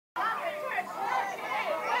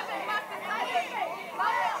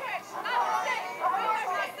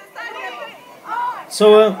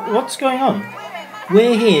So, what's going on?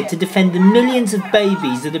 We're here to defend the millions of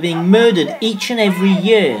babies that are being murdered each and every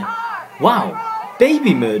year. Wow,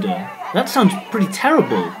 baby murder. That sounds pretty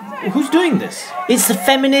terrible. Who's doing this? It's the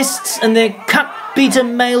feminists and their cut-beater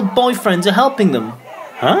male boyfriends are helping them.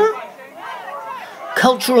 Huh?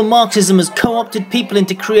 Cultural Marxism has co-opted people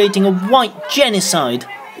into creating a white genocide.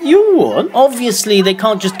 You what? Obviously, they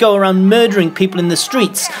can't just go around murdering people in the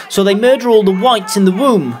streets, so they murder all the whites in the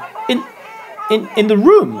womb. In the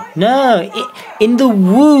room? No, in the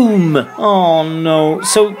womb. Oh no,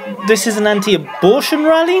 so this is an anti-abortion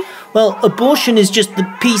rally? Well, abortion is just the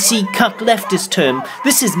PC cuck leftist term.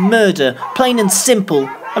 This is murder, plain and simple.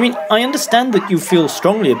 I mean, I understand that you feel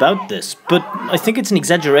strongly about this, but I think it's an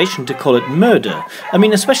exaggeration to call it murder. I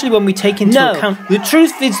mean, especially when we take into account... The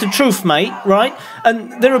truth is the truth, mate, right?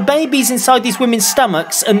 And there are babies inside these women's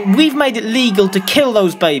stomachs, and we've made it legal to kill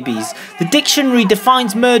those babies. The dictionary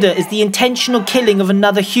defines murder as the intentional killing of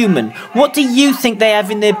another human. What do you think they have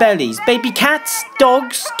in their bellies? Baby cats?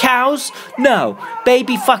 Dogs? Cows? No,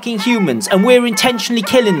 baby fucking humans, and we're intentionally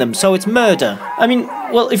killing them, so it's murder. I mean,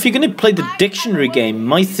 well, if you're going to play the dictionary game,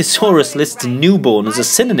 my thesaurus lists newborn as a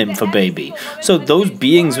synonym for baby. So those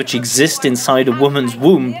beings which exist inside a woman's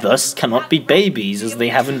womb thus cannot be babies, as they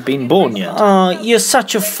haven't been born yet. You're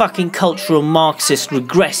such a fucking cultural Marxist,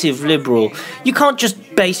 regressive liberal. You can't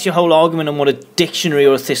just base your whole argument on what a dictionary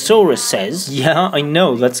or a thesaurus says. Yeah, I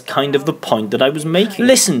know, that's kind of the point that I was making.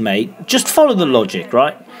 Listen, mate, just follow the logic,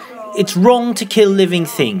 right? It's wrong to kill living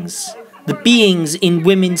things. The beings in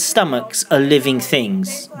women's stomachs are living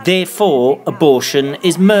things. Therefore, abortion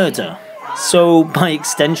is murder. So, by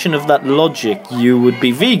extension of that logic, you would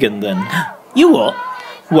be vegan then? You what?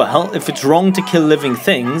 Well, if it's wrong to kill living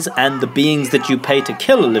things, and the beings that you pay to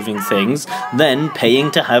kill are living things, then paying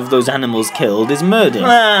to have those animals killed is murder.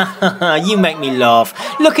 You make me laugh.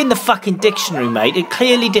 Look in the fucking dictionary, mate. It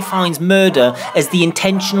clearly defines murder as the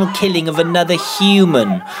intentional killing of another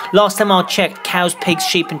human. Last time I checked, cows, pigs,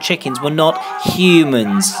 sheep and chickens were not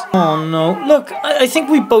humans. Oh no. Look, I think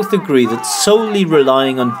we both agree that solely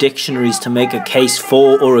relying on dictionaries to make a case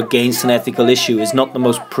for or against an ethical issue is not the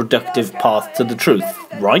most productive path to the truth.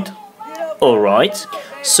 Right? Alright.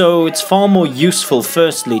 So it's far more useful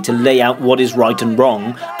firstly to lay out what is right and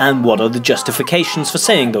wrong and what are the justifications for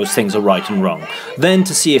saying those things are right and wrong. Then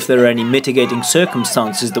to see if there are any mitigating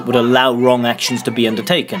circumstances that would allow wrong actions to be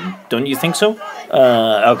undertaken. Don't you think so?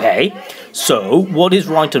 Okay. So, what is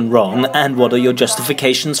right and wrong and what are your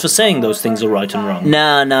justifications for saying those things are right and wrong?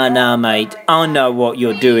 Nah, mate. I know what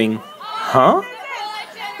you're doing. Huh?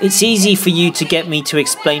 It's easy for you to get me to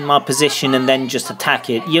explain my position and then just attack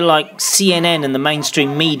it. You're like CNN and the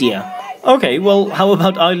mainstream media. Okay, well, how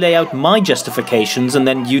about I lay out my justifications and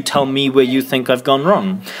then you tell me where you think I've gone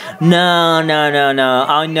wrong? No.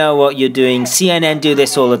 I know what you're doing. CNN do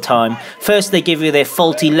this all the time. First they give you their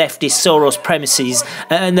faulty leftist Soros premises,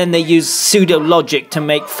 and then they use pseudo-logic to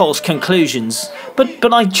make false conclusions.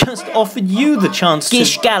 But I just offered you the chance to...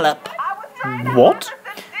 Gish gallop. What?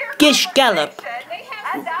 Gish gallop.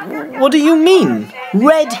 What do you mean?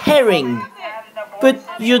 Red herring. But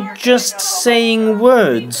you're just saying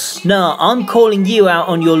words. No, I'm calling you out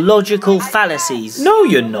on your logical fallacies. No,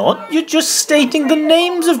 you're not. You're just stating the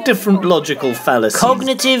names of different logical fallacies.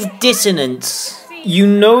 Cognitive dissonance. You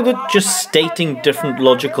know that just stating different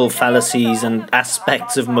logical fallacies and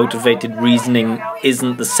aspects of motivated reasoning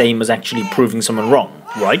isn't the same as actually proving someone wrong,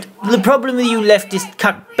 right? The problem with you leftist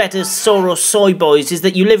cuck-better Soros soy boys is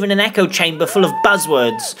that you live in an echo chamber full of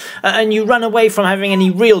buzzwords, and you run away from having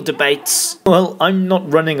any real debates. Well, I'm not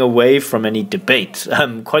running away from any debate.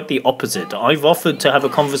 Quite the opposite. I've offered to have a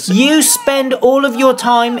conversation. You spend all of your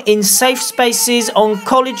time in safe spaces on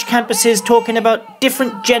college campuses talking about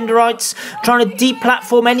different gender rights, trying to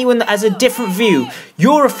deplatform anyone that has a different view.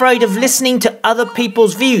 You're afraid of listening to other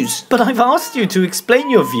people's views. But I've asked you to explain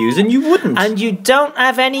your views and you wouldn't. And you don't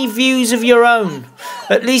have any views of your own.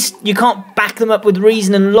 At least you can't back them up with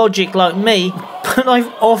reason and logic like me. But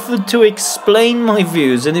I've offered to explain my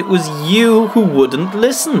views and it was you who wouldn't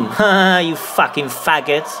listen. Ha, you fucking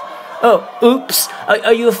faggot. Oh, oops.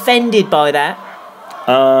 Are you offended by that?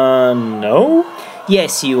 No.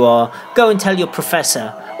 Yes, you are. Go and tell your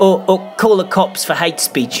professor. Or call the cops for hate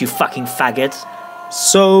speech, you fucking faggot.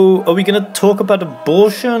 So, are we gonna talk about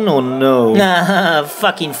abortion or no? Nah,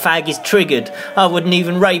 fucking fag is triggered. I wouldn't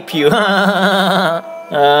even rape you.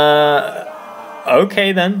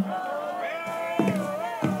 Okay then.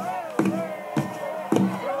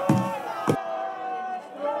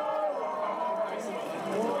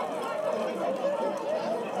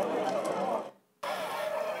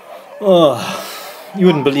 Oh, you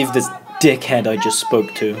wouldn't believe this dickhead I just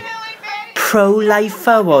spoke to.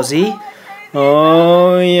 pro-lifer, was he?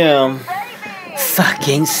 Oh, yeah.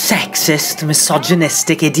 Fucking sexist,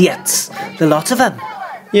 misogynistic idiots. The lot of them.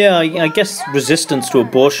 Yeah, I guess resistance to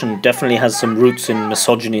abortion definitely has some roots in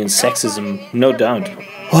misogyny and sexism, no doubt.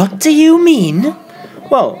 What do you mean?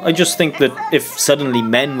 Well, I just think that if suddenly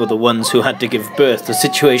men were the ones who had to give birth, the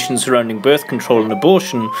situation surrounding birth control and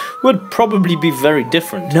abortion would probably be very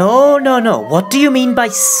different. No. What do you mean by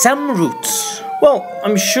some roots? Well,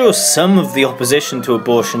 I'm sure some of the opposition to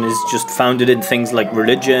abortion is just founded in things like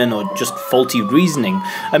religion or just faulty reasoning.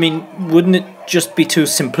 I mean, wouldn't it just be too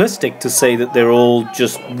simplistic to say that they're all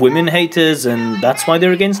just women haters and that's why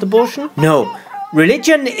they're against abortion? No.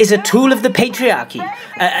 Religion is a tool of the patriarchy,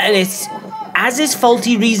 and it's as is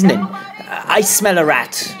faulty reasoning. I smell a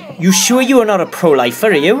rat. You sure you are not a pro-lifer,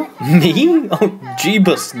 are you? Me? Oh,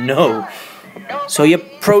 jeebus, no. So you're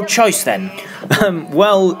pro-choice then?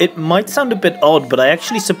 Well, it might sound a bit odd, but I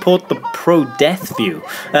actually support the pro-death view.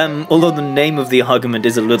 Although the name of the argument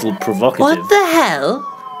is a little provocative. What the hell?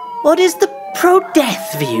 What is the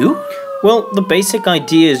pro-death view? Well, the basic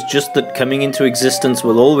idea is just that coming into existence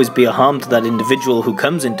will always be a harm to that individual who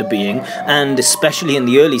comes into being, and especially in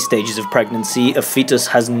the early stages of pregnancy, a fetus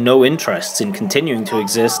has no interests in continuing to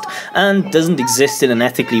exist, and doesn't exist in an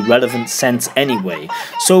ethically relevant sense anyway.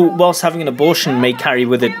 So, whilst having an abortion may carry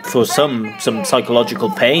with it for some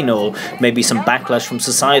psychological pain, or maybe some backlash from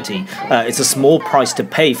society, it's a small price to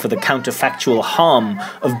pay for the counterfactual harm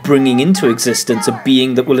of bringing into existence a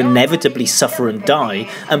being that will inevitably suffer and die,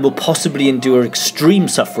 and will possibly endure extreme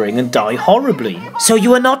suffering and die horribly. So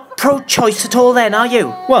you are not pro-choice at all then, are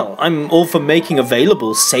you? Well, I'm all for making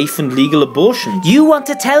available safe and legal abortions. You want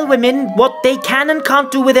to tell women what they can and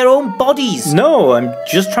can't do with their own bodies? No, I'm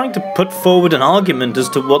just trying to put forward an argument as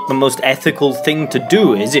to what the most ethical thing to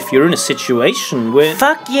do is if you're in a situation where...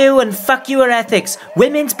 Fuck you and fuck your ethics.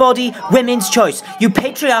 Women's body, women's choice. You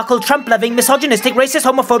patriarchal, Trump-loving, misogynistic, racist,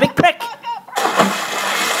 homophobic prick!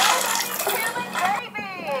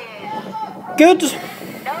 Good.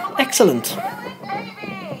 Excellent.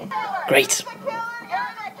 Great.